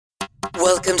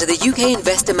Welcome to the UK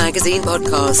Investor Magazine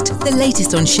podcast, the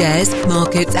latest on shares,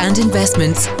 markets and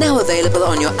investments, now available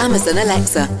on your Amazon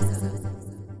Alexa.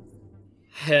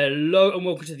 Hello and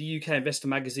welcome to the UK Investor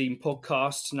Magazine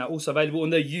podcast, now also available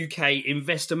on the UK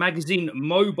Investor Magazine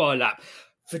mobile app.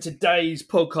 For today's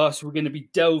podcast, we're going to be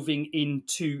delving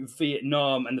into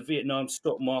Vietnam and the Vietnam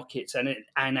stock markets and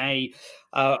a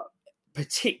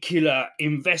particular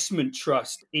investment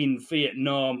trust in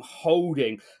Vietnam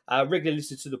Holding. Regular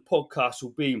listeners to the podcast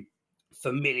will be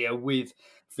familiar with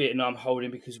Vietnam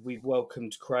Holding because we've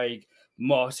welcomed Craig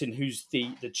Martin, who's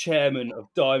the chairman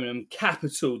of Diamond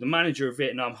Capital, the manager of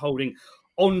Vietnam Holding,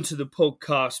 onto the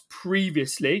podcast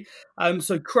previously.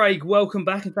 So Craig, welcome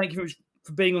back and thank you very much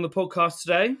for being on the podcast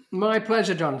today. My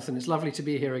pleasure, Jonathan. It's lovely to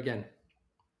be here again.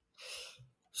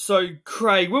 So,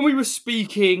 Craig, when we were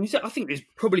speaking, I think it's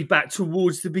probably back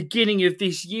towards the beginning of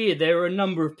this year, there are a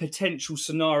number of potential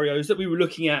scenarios that we were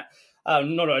looking at,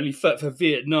 not only for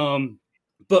Vietnam,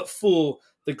 but for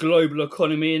the global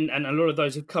economy, and a lot of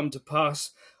those have come to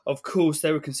pass. Of course,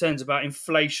 there were concerns about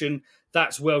inflation.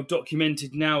 That's well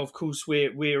documented now. Of course,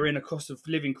 we're in a cost of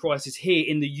living crisis here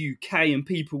in the UK, and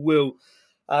people will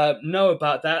know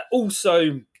about that.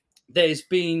 Also, there's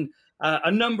been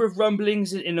a number of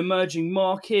rumblings in emerging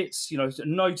markets,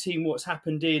 noting what's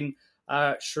happened in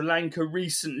Sri Lanka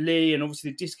recently, and obviously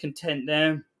the discontent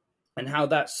there and how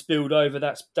that's spilled over.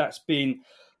 That's been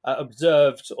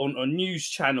observed on news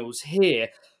channels here.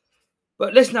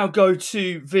 But let's now go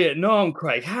to Vietnam,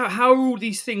 Craig. How are all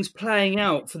these things playing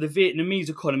out for the Vietnamese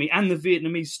economy and the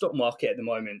Vietnamese stock market at the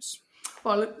moment?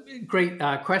 Well, great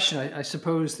question. I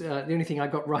suppose the only thing I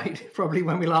got right probably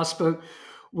when we last spoke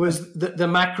was that the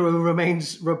macro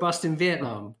remains robust in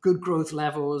Vietnam. Good growth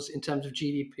levels in terms of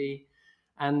GDP,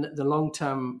 and the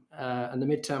long-term and the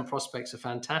mid-term prospects are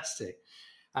fantastic.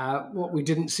 What we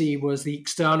didn't see was the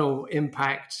external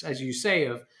impacts, as you say,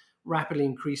 of rapidly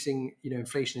increasing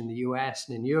inflation in the US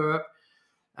and in Europe,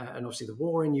 and obviously the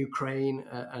war in Ukraine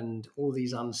and all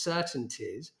these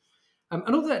uncertainties. And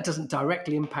although that doesn't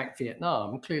directly impact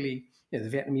Vietnam, clearly the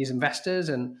Vietnamese investors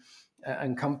and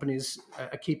companies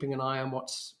are keeping an eye on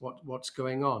what's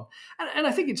going on. And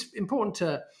I think it's important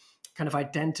to kind of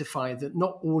identify that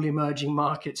not all emerging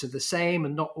markets are the same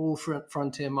and not all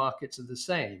frontier markets are the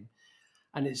same.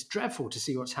 And it's dreadful to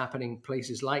see what's happening in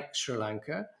places like Sri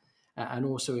Lanka and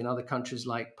also in other countries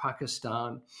like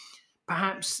Pakistan,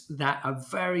 perhaps that are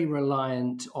very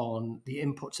reliant on the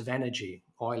inputs of energy,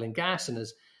 oil and gas. And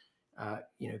as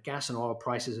gas and oil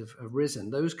prices have risen,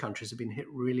 those countries have been hit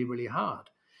really, really hard.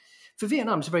 For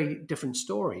Vietnam, it's a very different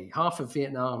story. Half of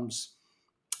Vietnam's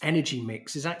energy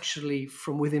mix is actually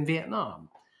from within Vietnam.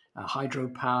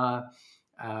 Hydropower,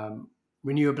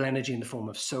 renewable energy in the form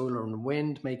of solar and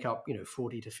wind make up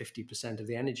 40 to 50% of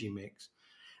the energy mix.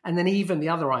 And then even the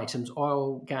other items,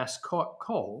 oil, gas,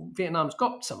 coal, Vietnam's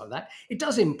got some of that. It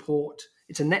does import,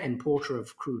 it's a net importer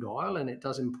of crude oil, and it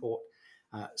does import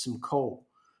some coal.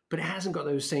 But it hasn't got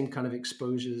those same kind of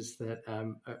exposures that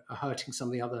are hurting some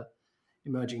of the other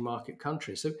emerging market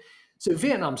countries. So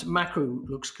Vietnam's macro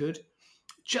looks good.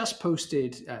 Just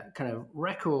posted kind of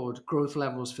record growth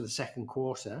levels for the second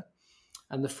quarter.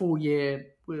 And the full year,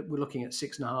 we're looking at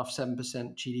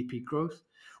 6.5%-7% GDP growth,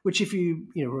 which if you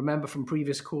remember from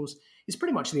previous calls, is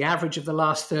pretty much the average of the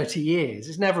last 30 years.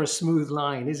 It's never a smooth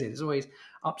line, is it? It's always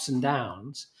ups and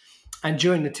downs. And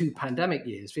during the two pandemic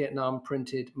years, Vietnam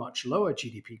printed much lower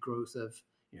GDP growth of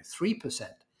 3%,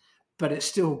 but it's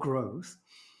still growth.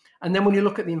 And then when you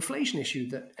look at the inflation issue,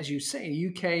 that, as you say,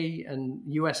 UK and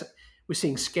US, we're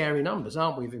seeing scary numbers,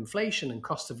 aren't we, of inflation and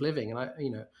cost of living.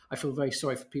 And I feel very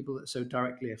sorry for people that are so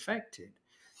directly affected.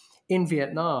 In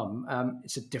Vietnam,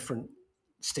 it's a different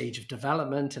stage of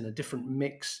development and a different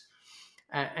mix.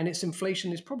 And its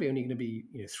inflation is probably only going to be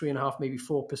 3.5%, maybe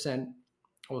 4%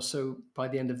 or so by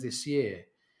the end of this year.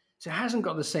 So it hasn't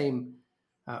got the same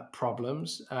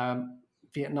problems.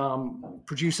 Vietnam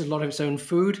produces a lot of its own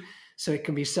food, so it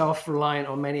can be self-reliant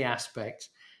on many aspects.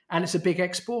 And it's a big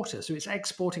exporter. So it's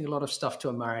exporting a lot of stuff to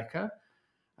America.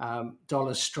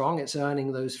 Dollar's strong. It's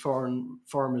earning those foreign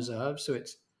reserves. So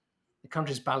the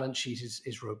country's balance sheet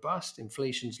is robust.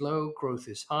 Inflation's low. Growth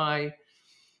is high.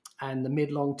 And the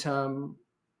mid-long-term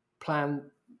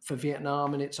plan for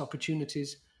Vietnam and its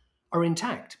opportunities are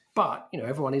intact. But,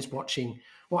 everyone is watching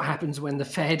what happens when the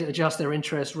Fed adjusts their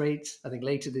interest rates, I think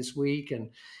later this week, and,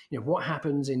 what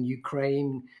happens in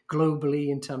Ukraine globally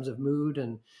in terms of mood,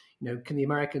 and, can the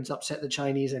Americans upset the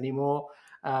Chinese anymore?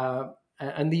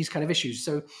 And these kind of issues.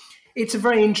 So it's a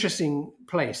very interesting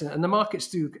place. And the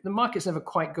markets never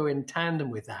quite go in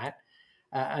tandem with that.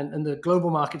 And the global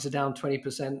markets are down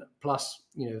 20% plus,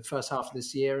 the first half of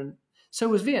this year. And so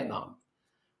was Vietnam.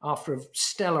 after a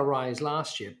stellar rise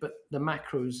last year, but the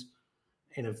macro's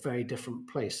in a very different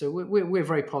place. So we're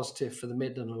very positive for the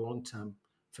mid and the long term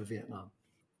for Vietnam.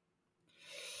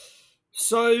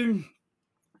 So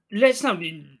let's now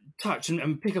touch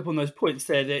and pick up on those points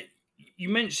there that you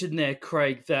mentioned there,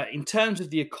 Craig, that in terms of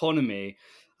the economy,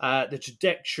 the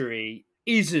trajectory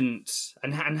isn't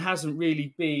and hasn't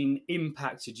really been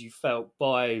impacted, you felt,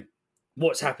 by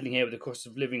what's happening here with the cost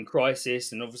of living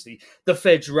crisis and obviously the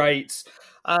Fed's rates.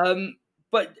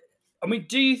 But I mean,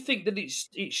 do you think that it's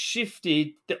shifted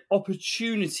the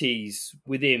opportunities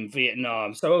within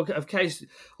Vietnam? So, of course,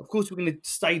 we're going to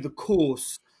stay the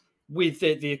course with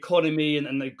the economy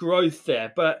and the growth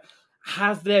there, but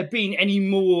have there been any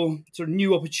more sort of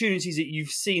new opportunities that you've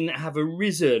seen that have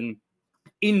arisen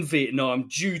in Vietnam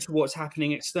due to what's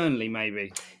happening externally,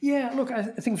 maybe? Yeah, look, I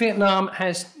think Vietnam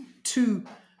has two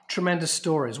tremendous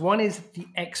stories. One is the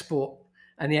export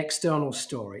and the external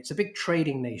story. It's a big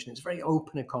trading nation. It's a very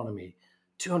open economy,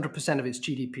 200% of its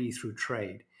GDP through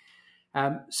trade.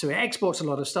 So it exports a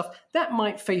lot of stuff. That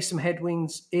might face some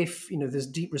headwinds if there's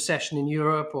deep recession in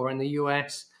Europe or in the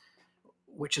US,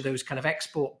 which are those kind of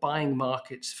export buying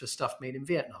markets for stuff made in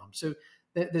Vietnam. So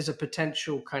there's a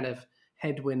potential kind of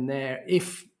headwind there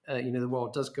if the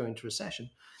world does go into recession.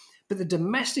 But the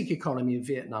domestic economy of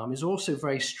Vietnam is also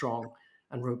very strong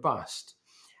and robust.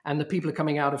 And the people are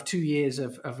coming out of 2 years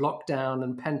of lockdown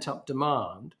and pent-up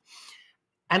demand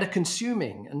and are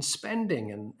consuming and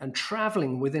spending and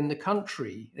traveling within the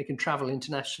country. They can travel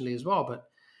internationally as well, but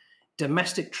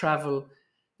domestic travel,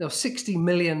 there are 60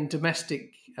 million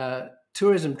domestic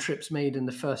tourism trips made in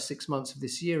the first 6 months of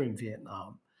this year in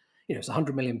Vietnam. It's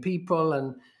 100 million people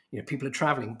and people are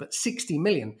traveling, but 60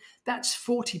 million, that's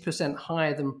 40%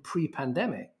 higher than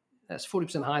pre-pandemic. That's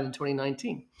 40% higher than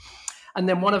 2019. And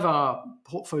then one of our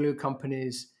portfolio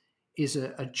companies is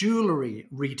a jewelry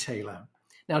retailer.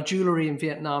 Now, jewelry in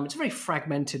Vietnam, it's a very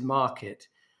fragmented market.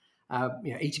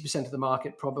 80% of the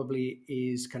market probably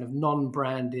is kind of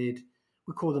non-branded.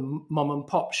 We call them mom and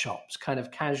pop shops, kind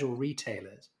of casual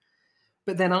retailers.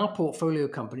 But then our portfolio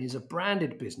company is a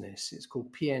branded business. It's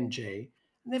called P&J,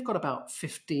 and they've got about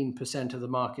 15% of the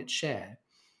market share.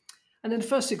 And in the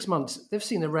first 6 months, they've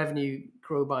seen their revenue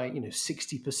grow by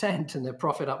 60% and their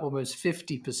profit up almost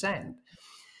 50%.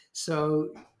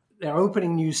 So they're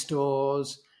opening new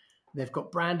stores. They've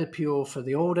got brand appeal for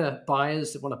the older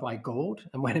buyers that want to buy gold.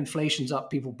 And when inflation's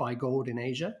up, people buy gold in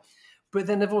Asia. But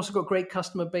then they've also got great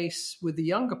customer base with the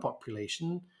younger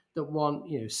population that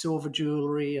want silver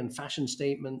jewelry and fashion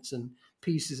statements and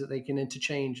pieces that they can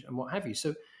interchange and what have you.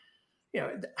 So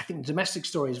I think the domestic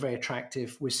story is very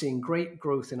attractive. We're seeing great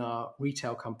growth in our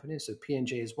retail companies. So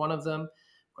P&J is one of them.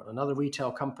 We've got another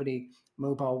retail company,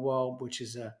 Mobile World, which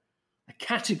is a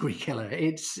category killer.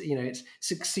 It's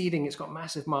succeeding. It's got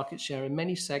massive market share in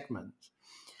many segments.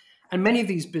 And many of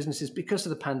these businesses, because of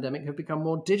the pandemic, have become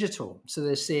more digital. So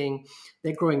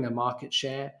they're growing their market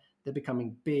share. They're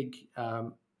becoming big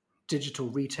digital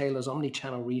retailers,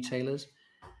 omni-channel retailers,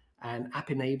 and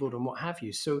app-enabled and what have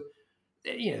you. So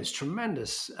there's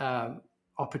tremendous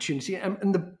opportunity.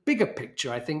 And the bigger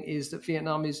picture, I think, is that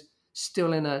Vietnam is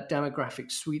still in a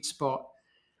demographic sweet spot.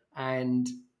 And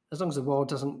as long as the world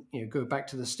doesn't go back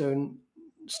to the Stone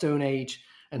Age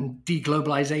and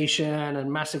deglobalization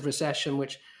and massive recession,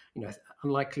 which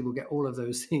unlikely we'll get all of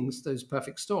those things, those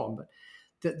perfect storm.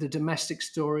 But the domestic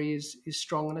story is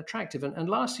strong and attractive. And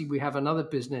lastly, we have another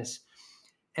business,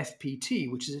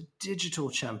 FPT, which is a digital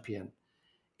champion.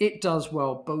 It does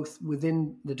well both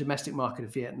within the domestic market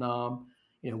of Vietnam,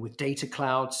 with data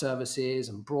cloud services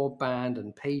and broadband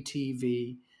and pay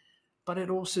TV, but it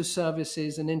also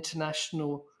services an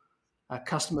international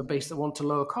customer base that want to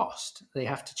lower cost. They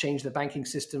have to change their banking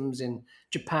systems in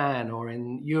Japan or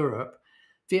in Europe.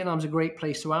 Vietnam's a great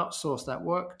place to outsource that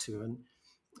work to,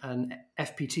 and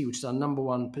FPT, which is our number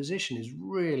one position, is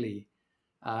really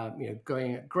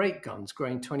going at great guns,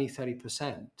 growing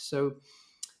 20-30%. So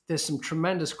there's some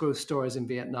tremendous growth stories in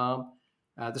Vietnam.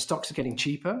 The stocks are getting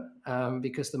cheaper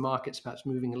because the market's perhaps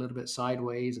moving a little bit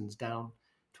sideways and is down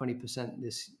 20%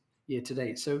 this year to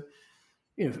date. So,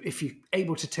 if you're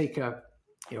able to take a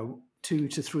 2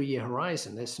 to 3 year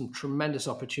horizon, there's some tremendous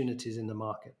opportunities in the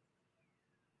market.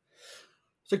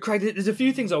 So, Craig, there's a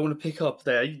few things I want to pick up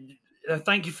there.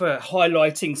 Thank you for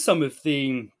highlighting some of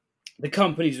the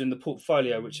companies in the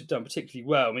portfolio which have done particularly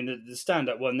well. I mean, the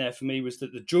standout one there for me was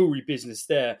that the jewelry business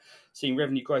there, seeing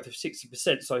revenue growth of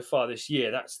 60% so far this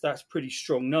year. That's pretty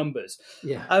strong numbers.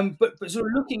 Yeah. But sort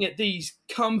of looking at these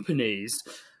companies,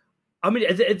 I mean,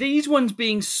 are these ones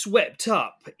being swept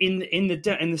up in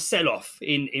the sell-off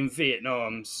in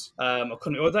Vietnam's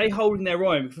economy? Or are they holding their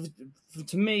own?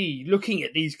 to me, looking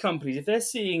at these companies, if they're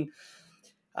seeing,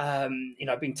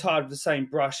 being tired of the same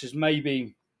brush as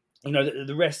maybe,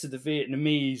 the rest of the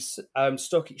Vietnamese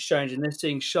stock exchange, and they're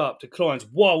seeing sharp declines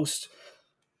whilst,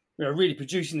 really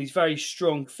producing these very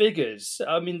strong figures.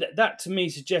 I mean, that to me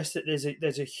suggests that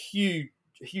there's a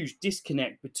huge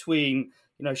disconnect between,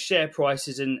 share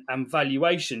prices and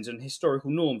valuations and historical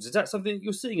norms. Is that something that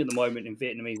you're seeing at the moment in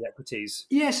Vietnamese equities?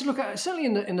 Yes, look, certainly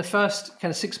in the first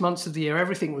kind of 6 months of the year,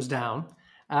 everything was down.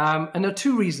 And there are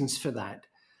two reasons for that.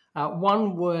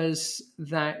 One was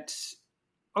that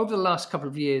over the last couple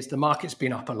of years, the market's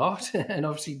been up a lot. And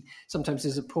obviously, sometimes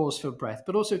there's a pause for breath.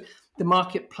 But also, the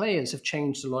market players have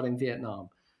changed a lot in Vietnam.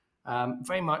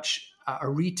 Very much a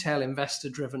retail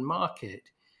investor-driven market.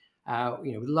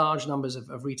 With large numbers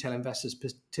of retail investors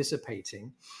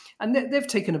participating. And they've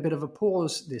taken a bit of a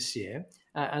pause this year.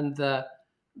 And the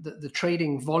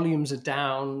trading volumes are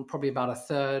down probably about a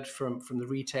third from the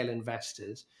retail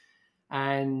investors.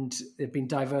 And they've been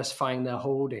diversifying their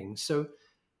holdings. So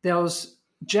there was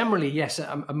generally, yes,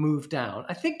 a move down.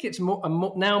 I think it's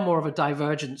now more of a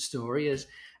divergent story as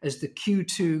the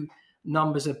Q2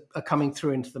 numbers are coming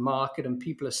through into the market and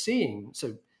people are seeing.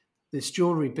 So this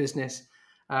jewelry business,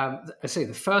 I say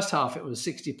the first half it was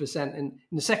 60%, and in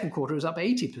the second quarter it was up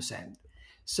 80%.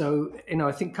 So,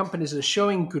 I think companies are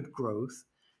showing good growth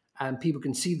and people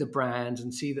can see the brands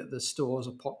and see that the stores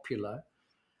are popular,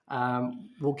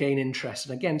 will gain interest.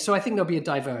 And again, so I think there'll be a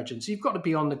divergence. You've got to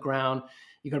be on the ground.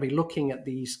 You've got to be looking at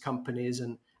these companies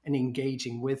and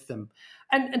engaging with them.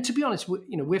 And to be honest,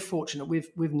 we're fortunate.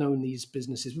 We've known these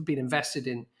businesses. We've been invested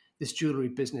in this jewelry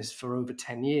business for over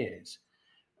 10 years.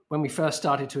 When we first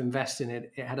started to invest in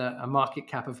it, it had a market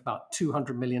cap of about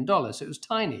 $200 million. So it was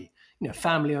tiny,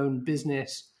 family-owned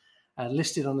business,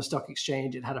 listed on the stock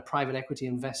exchange. It had a private equity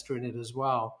investor in it as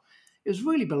well. It was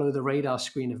really below the radar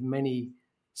screen of many,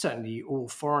 certainly all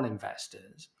foreign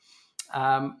investors.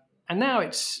 And now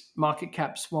its market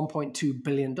cap's $1.2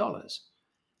 billion.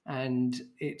 And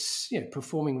it's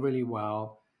performing really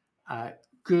well.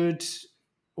 Good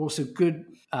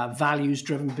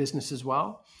values-driven business as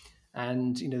well.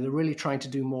 And, they're really trying to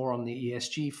do more on the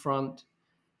ESG front.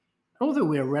 Although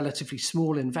we're a relatively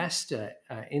small investor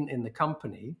in the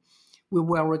company, we're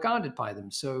well regarded by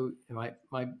them. So my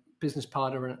business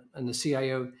partner and the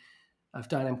CIO of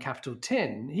Dynam Capital,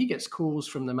 Tin, he gets calls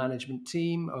from the management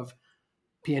team of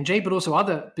P&J, but also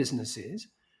other businesses,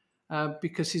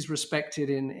 because he's respected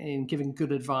in giving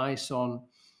good advice on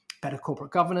better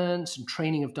corporate governance and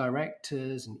training of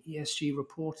directors and ESG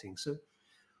reporting. So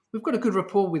we've got a good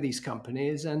rapport with these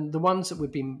companies, and the ones that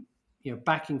we've been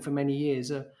backing for many years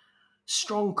are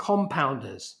strong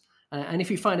compounders. And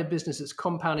if you find a business that's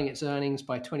compounding its earnings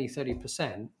by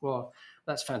 20-30%, well,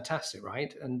 that's fantastic,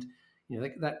 right? And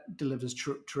that delivers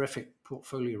terrific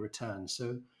portfolio returns.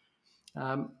 So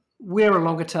we're a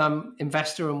longer term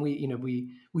investor, and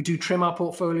we do trim our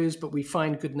portfolios, but we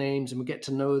find good names and we get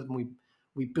to know them.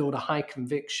 We build a high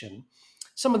conviction.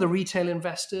 Some of the retail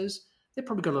investors, they've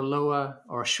probably got a lower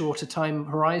or a shorter time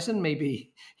horizon,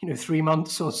 maybe 3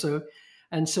 months or so,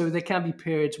 and so there can be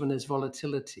periods when there's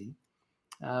volatility.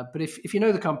 But if you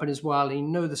know the companies well and you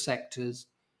know the sectors,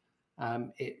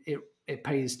 it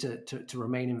pays to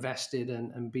remain invested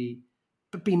and be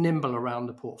nimble around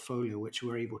the portfolio, which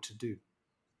we're able to do.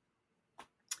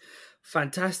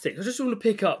 Fantastic. I just want to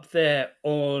pick up there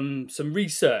on some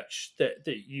research that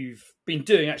you've been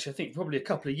doing, actually, I think probably a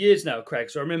couple of years now, Craig.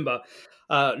 So I remember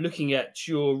looking at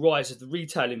your Rise of the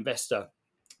Retail Investor,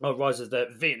 or Rise of the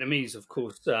Vietnamese, of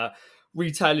course,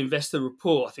 Retail Investor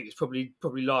Report. I think it's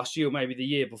probably last year or maybe the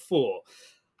year before.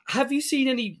 Have you seen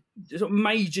any sort of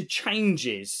major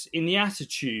changes in the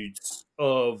attitudes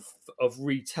of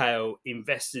retail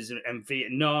investors in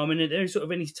Vietnam? And are there sort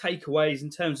of any takeaways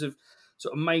in terms of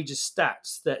sort of major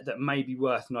stats that may be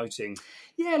worth noting?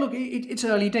 Yeah, look, it's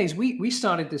early days. We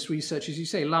started this research, as you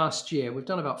say, last year. We've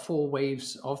done about 4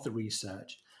 waves of the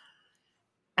research.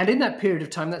 And in that period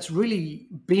of time, that's really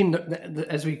been,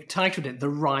 as we titled it, the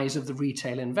rise of the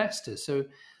retail investors. So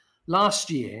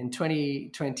last year, in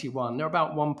 2021, there were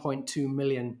about 1.2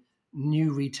 million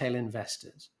new retail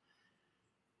investors.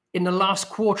 In the last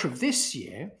quarter of this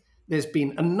year, there's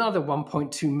been another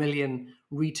 1.2 million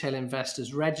retail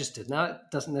investors registered. Now,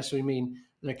 that doesn't necessarily mean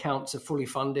that accounts are fully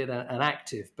funded and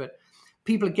active, but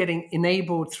people are getting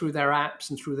enabled through their apps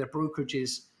and through their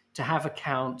brokerages to have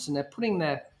accounts, and they're putting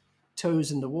their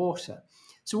toes in the water.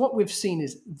 So what we've seen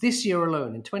is this year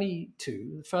alone, in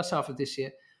 22, the first half of this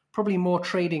year, probably more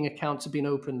trading accounts have been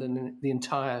opened than in the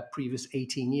entire previous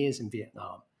 18 years in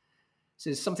Vietnam. So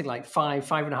it's something like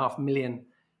 5.5 million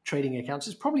trading accounts.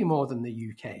 It's probably more than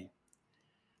the UK.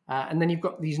 And then you've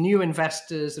got these new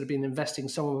investors that have been investing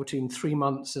somewhere between 3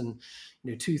 months and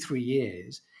 2-3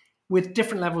 years with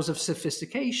different levels of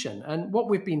sophistication. And what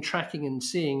we've been tracking and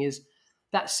seeing is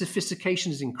that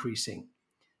sophistication is increasing.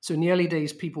 So in the early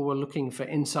days, people were looking for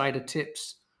insider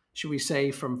tips, should we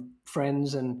say, from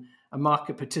friends and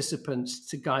market participants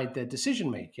to guide their decision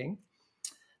making.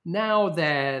 Now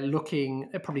they're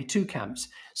probably two camps.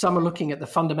 Some are looking at the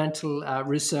fundamental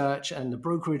research and the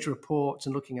brokerage reports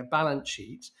and looking at balance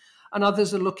sheets, and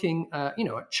others are looking, at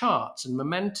charts and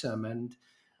momentum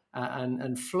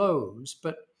and flows.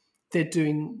 But they're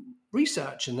doing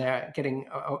research and they're getting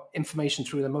information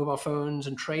through their mobile phones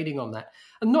and trading on that,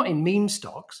 and not in meme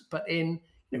stocks, but in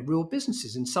real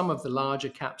businesses, in some of the larger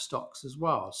cap stocks as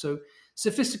well. So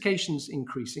sophistication's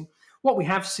increasing. What we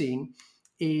have seen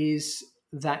is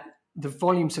that the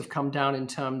volumes have come down in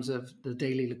terms of the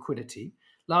daily liquidity.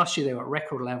 Last year, they were at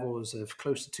record levels of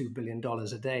close to $2 billion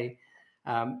a day.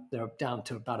 They're down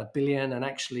to about $1 billion. And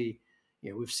actually,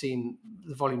 we've seen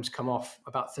the volumes come off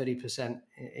about 30%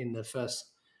 in the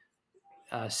first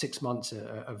 6 months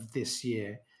of this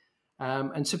year.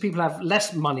 And so people have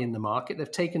less money in the market. They've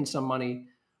taken some money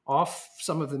off.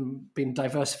 Some of them been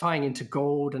diversifying into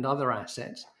gold and other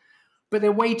assets. But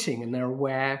they're waiting and they're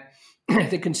aware.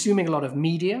 They're consuming a lot of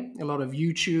media, a lot of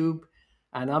YouTube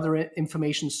and other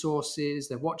information sources.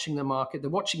 They're watching the market. They're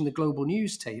watching the global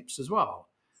news tapes as well.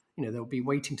 They'll be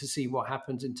waiting to see what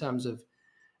happens in terms of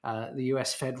the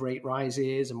US Fed rate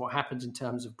rises and what happens in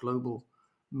terms of global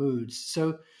moods.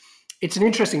 So it's an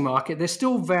interesting market. They're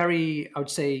still very, I would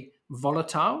say,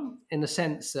 volatile in the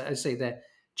sense that, as I say, they're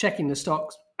checking the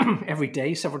stocks every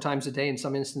day, several times a day in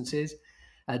some instances.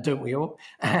 Don't we all?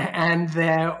 And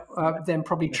they're then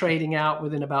probably trading out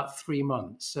within about 3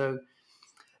 months. So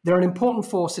they're an important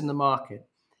force in the market.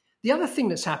 The other thing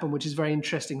that's happened, which is very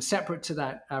interesting, separate to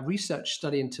that research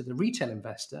study into the retail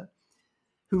investor,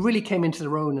 who really came into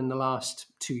their own in the last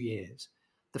 2 years,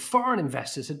 the foreign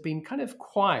investors had been kind of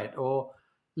quiet or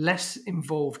less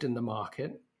involved in the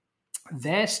market.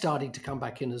 They're starting to come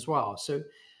back in as well. So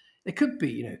it could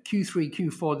be, Q3,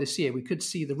 Q4 this year, we could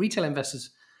see the retail investors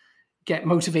get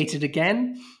motivated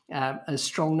again as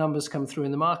strong numbers come through in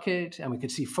the market, and we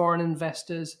could see foreign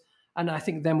investors. And I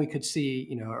think then we could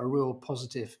see, a real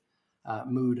positive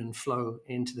mood and flow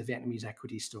into the Vietnamese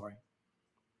equity story.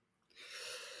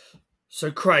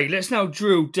 So, Craig, let's now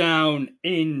drill down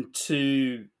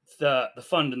into the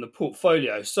fund and the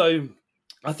portfolio. So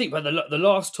I think by the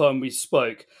last time we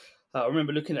spoke, I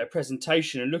remember looking at a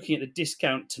presentation and looking at the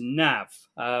discount to NAV,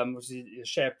 which is the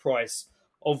share price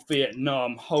of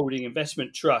Vietnam Holding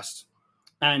Investment Trust,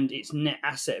 and its net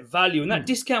asset value. And that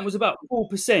discount was about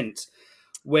 4%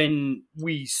 when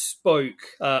we spoke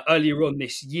earlier on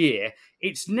this year.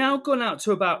 It's now gone out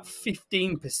to about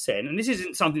 15%. And this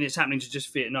isn't something that's happening to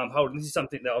just Vietnam Holding. This is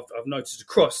something that I've noticed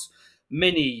across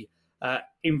many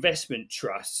investment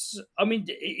trusts. I mean,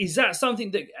 is that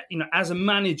something that, as a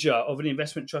manager of an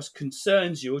investment trust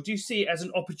concerns you, or do you see it as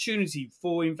an opportunity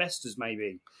for investors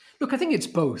maybe? Look, I think it's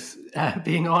both,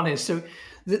 being honest. So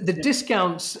the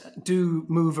discounts do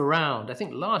move around. I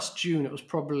think last June it was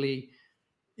probably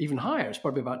even higher. It's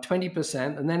probably about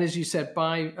 20%. And then, as you said,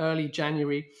 by early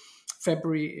January,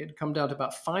 February, it had come down to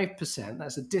about 5%.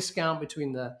 That's a discount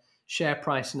between the share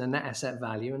price and the net asset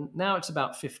value. And now it's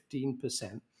about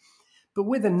 15%. But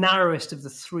we're the narrowest of the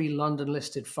 3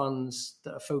 London-listed funds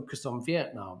that are focused on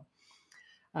Vietnam.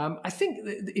 I think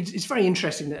it's very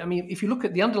interesting that, if you look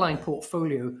at the underlying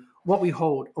portfolio, what we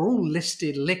hold are all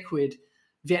listed liquid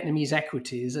Vietnamese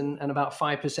equities, and about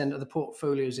 5% of the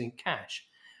portfolio is in cash.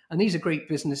 And these are great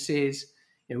businesses.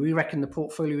 We reckon the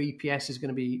portfolio EPS is going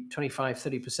to be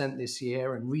 25-30% this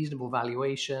year, and reasonable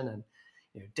valuation and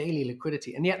daily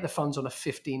liquidity. And yet the fund's on a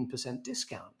 15%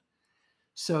 discount.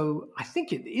 So I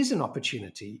think it is an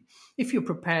opportunity. If you're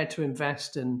prepared to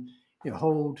invest and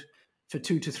hold for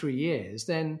 2 to 3 years,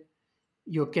 then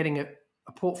you're getting a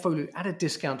portfolio at a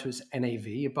discount to its NAV.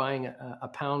 You're buying a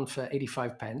pound for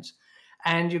 85 pence,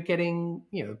 and you're getting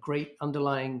great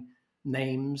underlying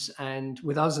names. And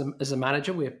with us as a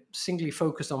manager, we're singly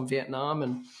focused on Vietnam,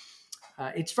 and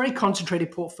it's very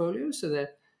concentrated portfolio, so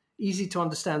they're easy to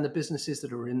understand the businesses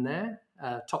that are in there.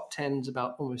 Top 10's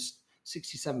about almost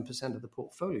 67% of the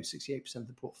portfolio, 68% of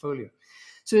the portfolio.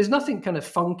 So there's nothing kind of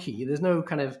funky. There's no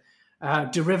kind of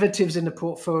derivatives in the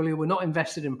portfolio. We're not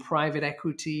invested in private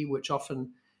equity, which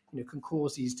often can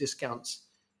cause these discounts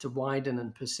to widen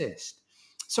and persist.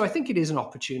 So I think it is an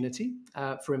opportunity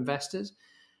for investors.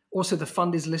 Also, the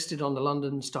fund is listed on the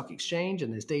London Stock Exchange,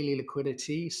 and there's daily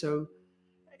liquidity. So,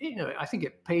 I think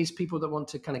it pays people that want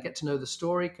to kind of get to know the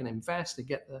story, can invest, they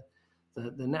get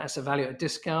the net asset value at a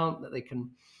discount, that they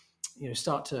can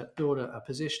start to build a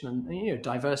position and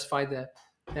diversify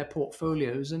their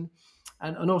portfolios and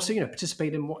also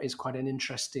participate in what is quite an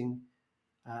interesting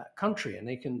country, and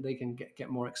they can get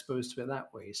more exposed to it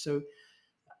that way. So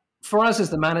for us as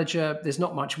the manager, there's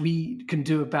not much we can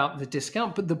do about the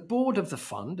discount, but the board of the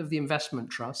fund, of the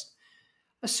investment trust,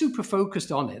 are super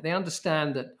focused on it. They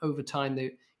understand that over time,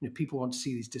 people want to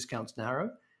see these discounts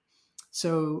narrow.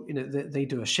 So they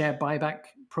do a share buyback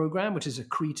program, which is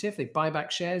accretive. They buy back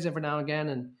shares every now and again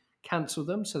and cancel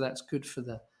them. So that's good for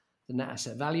the net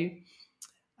asset value.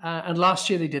 And last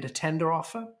year they did a tender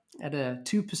offer at a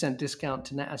 2% discount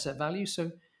to net asset value.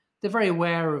 So they're very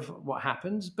aware of what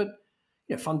happens. But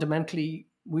fundamentally,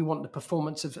 we want the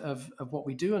performance of what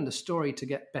we do and the story to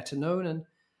get better known.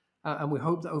 And we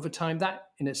hope that over time that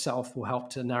in itself will help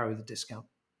to narrow the discount.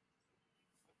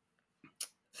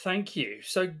 Thank you.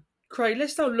 So, Craig,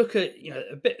 let's now look at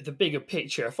a bit of the bigger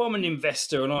picture. If I'm an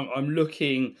investor and I'm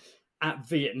looking at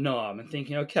Vietnam and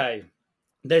thinking, okay,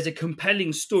 there's a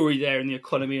compelling story there in the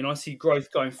economy and I see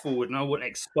growth going forward and I want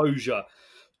exposure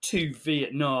to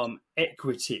Vietnam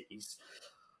equities.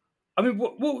 I mean,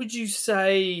 what would you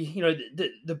say,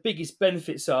 the biggest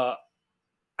benefits are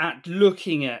at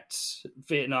looking at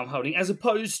Vietnam holding as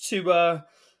opposed to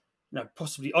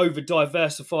possibly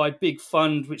over-diversified big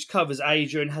fund which covers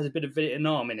Asia and has a bit of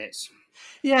Vietnam in it?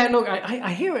 Yeah, look,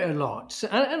 I hear it a lot,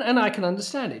 and I can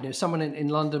understand it. Someone in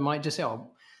London might just say,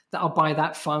 I'll buy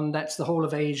that fund, that's the whole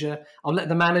of Asia. I'll let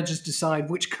the managers decide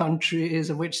which country it is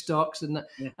and which stocks, and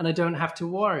I don't have to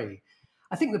worry.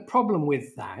 I think the problem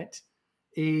with that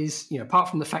is, apart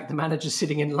from the fact the manager's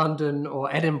sitting in London or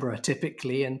Edinburgh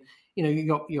typically, and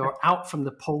you're out from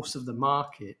the pulse of the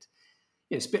market.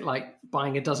 It's a bit like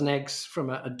buying a dozen eggs from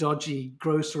a dodgy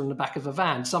grocer in the back of a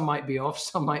van. Some might be off,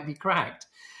 some might be cracked.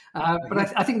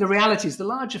 But I think the reality is the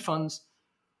larger funds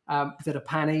that are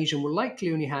Pan-Asian will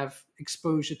likely only have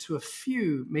exposure to a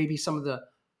few, maybe some of the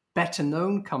better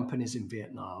known companies in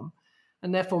Vietnam,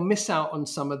 and therefore miss out on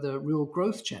some of the real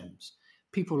growth gems.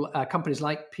 Companies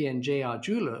like PNJ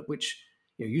Ardula, which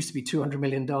used to be $200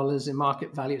 million in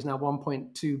market value, is now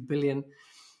 $1.2 billion.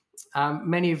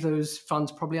 Many of those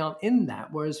funds probably aren't in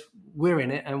that, whereas we're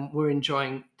in it and we're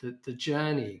enjoying the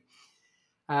journey.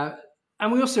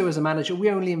 And we also, as a manager, we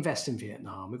only invest in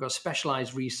Vietnam. We've got a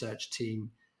specialized research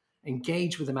team,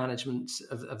 engage with the management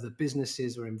of the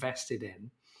businesses we're invested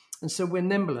in. And so we're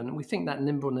nimble, and we think that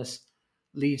nimbleness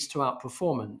leads to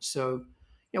outperformance. So,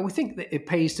 we think that it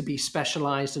pays to be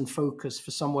specialized and focused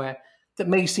for somewhere that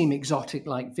may seem exotic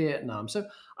like Vietnam. So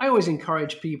I always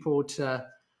encourage people to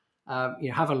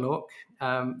have a look.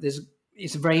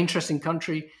 It's a very interesting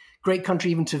country, great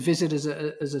country even to visit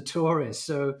as a tourist.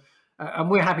 So, and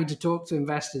we're happy to talk to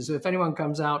investors. So if anyone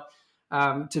comes out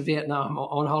to Vietnam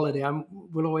on holiday,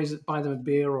 we'll always buy them a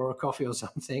beer or a coffee or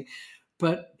something.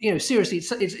 But seriously,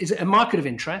 it's a market of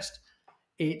interest.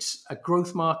 It's a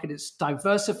growth market. It's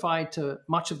diversified to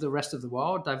much of the rest of the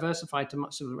world, diversified to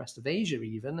much of the rest of Asia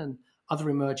even, and other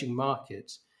emerging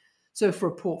markets. So for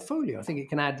a portfolio, I think it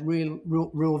can add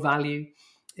real value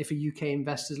if a UK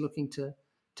investor is looking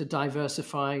to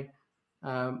diversify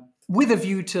with a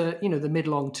view to the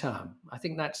mid-long term. I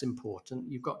think that's important.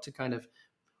 You've got to kind of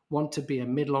want to be a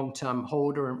mid-long term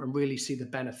holder and really see the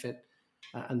benefit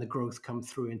and the growth come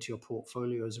through into your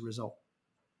portfolio as a result.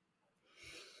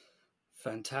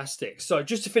 Fantastic. So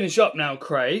just to finish up now,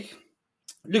 Craig,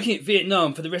 looking at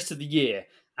Vietnam for the rest of the year,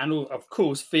 and of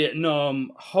course,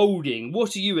 Vietnam holding,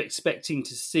 what are you expecting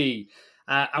to see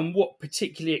and what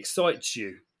particularly excites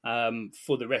you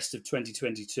for the rest of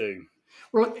 2022?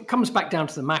 Well, it comes back down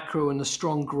to the macro and the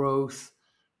strong growth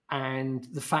and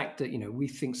the fact that, we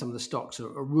think some of the stocks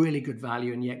are really good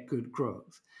value and yet good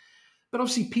growth. But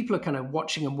obviously, people are kind of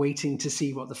watching and waiting to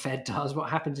see what the Fed does,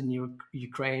 what happens in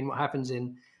Ukraine, what happens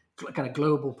in kind of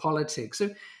global politics. So,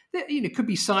 it could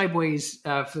be sideways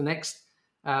for the next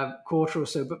quarter or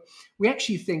so, but we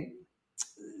actually think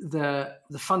the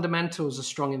fundamentals are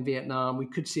strong in Vietnam. We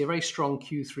could see a very strong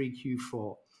Q3,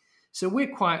 Q4. So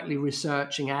we're quietly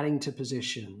researching, adding to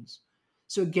positions.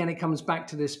 So again, it comes back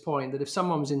to this point that if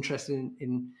someone was interested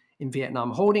in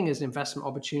Vietnam holding as an investment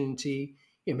opportunity,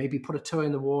 maybe put a toe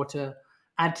in the water,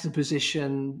 add to the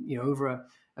position, over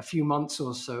a few months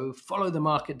or so, follow the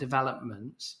market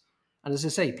developments. And as I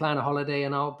say, plan a holiday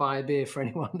and I'll buy a beer for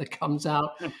anyone that comes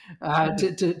out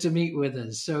to meet with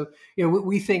us. So,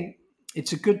 we think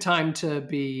it's a good time to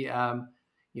be,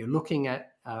 looking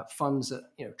at funds that,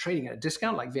 trading at a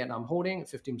discount like Vietnam holding, a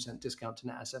 15% discount to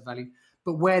net asset value,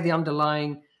 but where the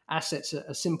underlying assets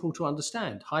are simple to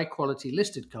understand, high quality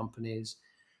listed companies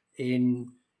in,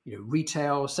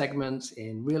 retail segments,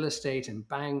 in real estate, in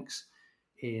banks,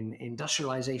 in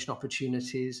industrialization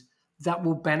opportunities that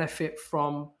will benefit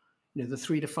from the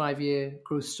 3 to 5 year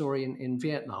growth story in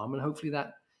Vietnam, and hopefully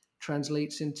that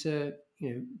translates into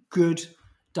good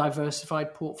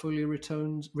diversified portfolio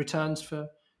returns for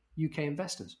UK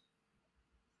investors.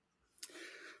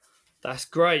 That's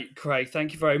great, Craig.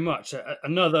 Thank you very much.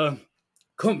 Another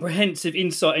comprehensive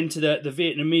insight into the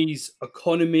Vietnamese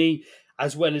economy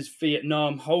as well as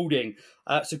Vietnam holding.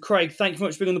 So, Craig, thank you very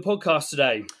much for being on the podcast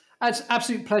today. It's an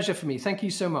absolute pleasure for me. Thank you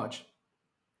so much.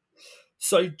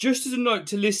 So, just as a note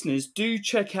to listeners, do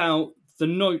check out the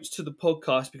notes to the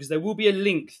podcast because there will be a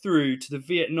link through to the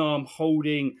Vietnam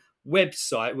holding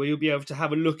website where you'll be able to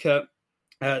have a look at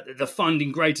the fund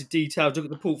in greater detail, look at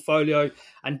the portfolio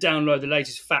and download the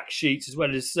latest fact sheets as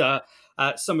well as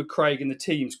some of Craig and the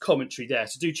team's commentary there.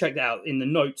 So do check that out in the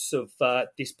notes of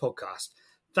this podcast.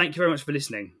 Thank you very much for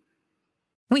listening.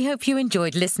 We hope you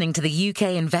enjoyed listening to the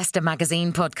UK Investor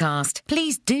Magazine podcast.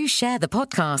 Please do share the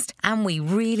podcast, and we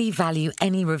really value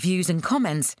any reviews and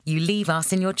comments you leave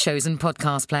us in your chosen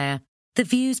podcast player. The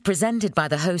views presented by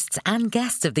the hosts and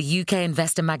guests of the UK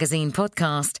Investor Magazine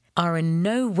podcast are in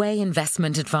no way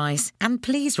investment advice, and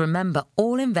please remember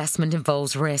all investment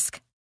involves risk.